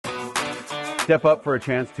Step up for a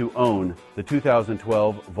chance to own the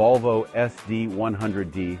 2012 Volvo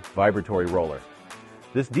SD100D vibratory roller.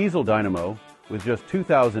 This diesel dynamo, with just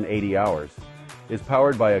 2,080 hours, is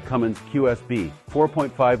powered by a Cummins QSB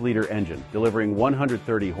 4.5-liter engine, delivering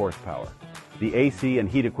 130 horsepower. The AC and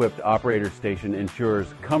heat-equipped operator station ensures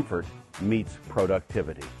comfort meets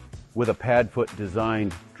productivity. With a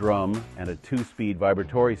pad-foot-designed drum and a 2-speed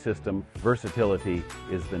vibratory system, versatility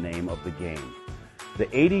is the name of the game. The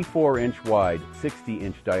 84-inch wide,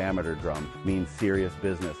 60-inch diameter drum means serious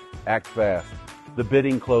business. Act fast. The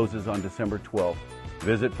bidding closes on December 12th.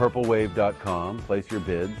 Visit purplewave.com, place your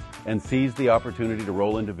bids, and seize the opportunity to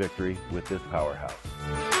roll into victory with this powerhouse.